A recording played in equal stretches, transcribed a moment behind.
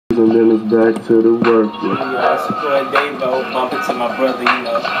and then it's back to the work. Yeah, support Davo, bump it to my brother,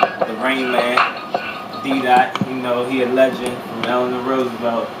 the Rainman, D-Dot, he a legend from Eleanor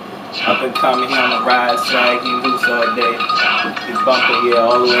Roosevelt. Up and coming, he on the ride, swag, he loose all day. He bumping,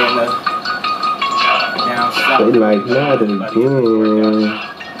 all the way in the down south. They like that again.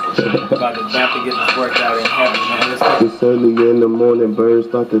 About to bump and get this workout in heaven, man. It's early in the morning, birds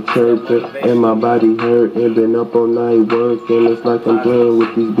start to chirping, and my body hurting. Been up all night working. It's like I'm playing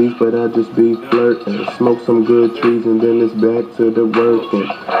with these beats, but I just be flirting. Smoke some good trees, and then it's back to the working.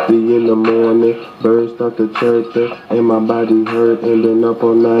 3 in the morning, birds start to chirping, and my body hurting. Been up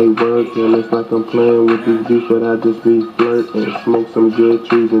all night working. It's like I'm playing with these beats, but I just be flirting. Smoke some good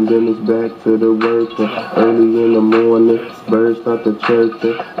trees, and then it's back to the working. Early in the morning, birds start to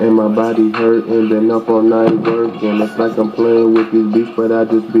chirping, and my body hurting. Been up all night working. It's like I'm playing with these beats, but I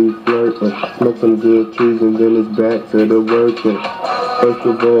just be flirting. Smoke some good trees, and then it's back to the working. First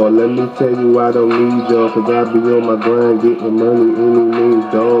of all, let me tell you I don't need y'all, cause I be on my grind getting money any means,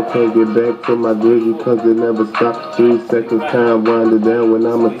 dog. Can't get back to my gritty cause it never stops. 3 seconds time winding down when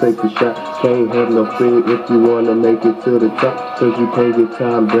I'ma take the shot. Can't have no fear if you wanna make it to the top, cause you can't get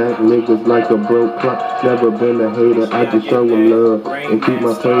time back. Niggas like a broke clock. Never been a hater, I just show them love and keep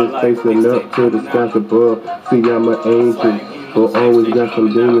my prayers facing up to the skies above. See, I'm an angel, but always got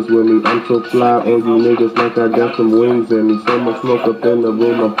some demons with me. I'm so fly on you niggas like I got some wings in me. So much smoke up in the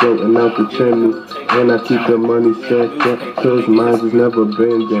room, I'm floating out the chimney. And I keep the money stacked up, cause mine has never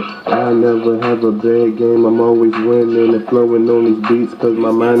been there. I never have a bad game, I'm always winning and flowing on these beats, cause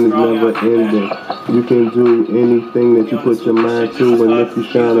my mind is never ending. You can do anything that you put your mind to, and if you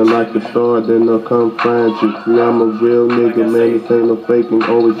shining like a star, then they'll come find you. See, I'm a real nigga, man, this ain't no faking.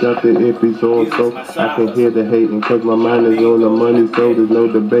 Always got the iffies on, so I can hear the hating, cause my mind is on the money, so there's no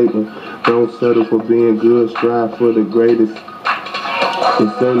debating. Don't settle for being good, strive for the greatest.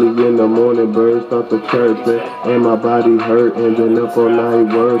 It's early in the morning, birds start to chirping, and my body hurting. Been up all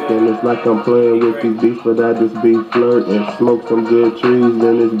night working. It's like I'm playing with these beats, but I just be flirting. Smoke some good trees,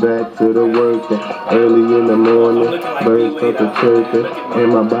 then it's back to the working. Early in the morning, birds start to chirping,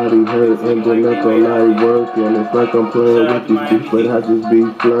 and my body hurting. Been up all night working. It's like I'm playing with these beats, but I just be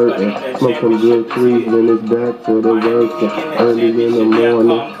flirting. Smoke some good trees, then it's back to the working. Early in the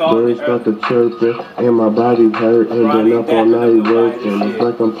morning, birds start to chirping, and my body hurting. Been up all night working. It's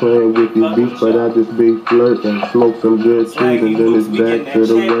like I'm playing with these beats, but I just be flirting. Smoke some good trees, and then it's back to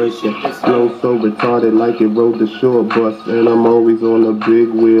the working. Flow so retarded like it rode the short bus, and I'm always on a big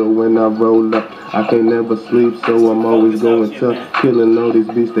wheel when I roll up. I can't never sleep, so I'm always going tough. Killing all these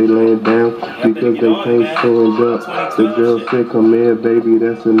beats, they laying down because they can't stand up. The girl said, come here, baby,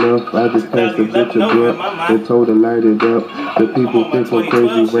 that's enough. I just passed the bitch a blunt and told her light it up. The people think I'm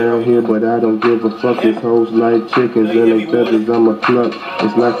crazy around here, but I don't give a fuck. These hoes like chickens and they feathers, I'm a pluck.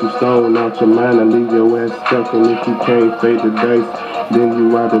 It's like you stone out your mind and leave your ass stuck. And if you can't fade the dice, then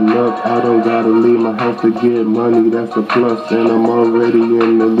you out of luck. I don't gotta leave my house to get money, that's a plus. And I'm already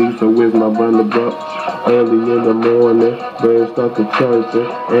in the lead, so where's my bundle buck? Early in the morning, birds start to chirping,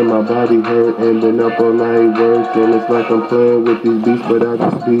 and my body hurt, and been up all night working. It's like I'm playing with these beats, but I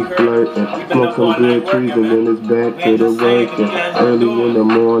just be flirting. Smoke some good trees, and then it's back to the working. Early in the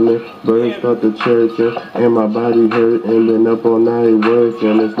morning, birds start to chirping, and my body hurt, and been up all night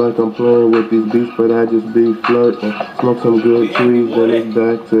working. It's like I'm playing with these beats, but I just be flirting. Smoke some good trees, then it's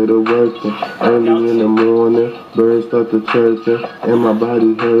back to the working. Early in the morning, birds start to chirping, and my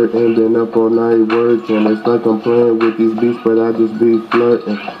body hurt, and been up all night working. It's like I'm playing with these beats, but I just be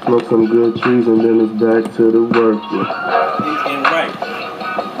flirting. Smoke some good trees, and then it's back to the working. And right.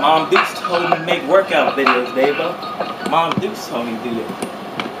 Mom Dukes told me to make workout videos, Davo. Mom Dukes told me to do that.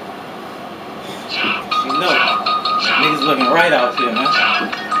 You know, niggas looking right out here, man.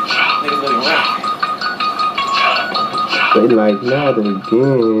 Niggas looking right. They like that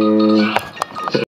again.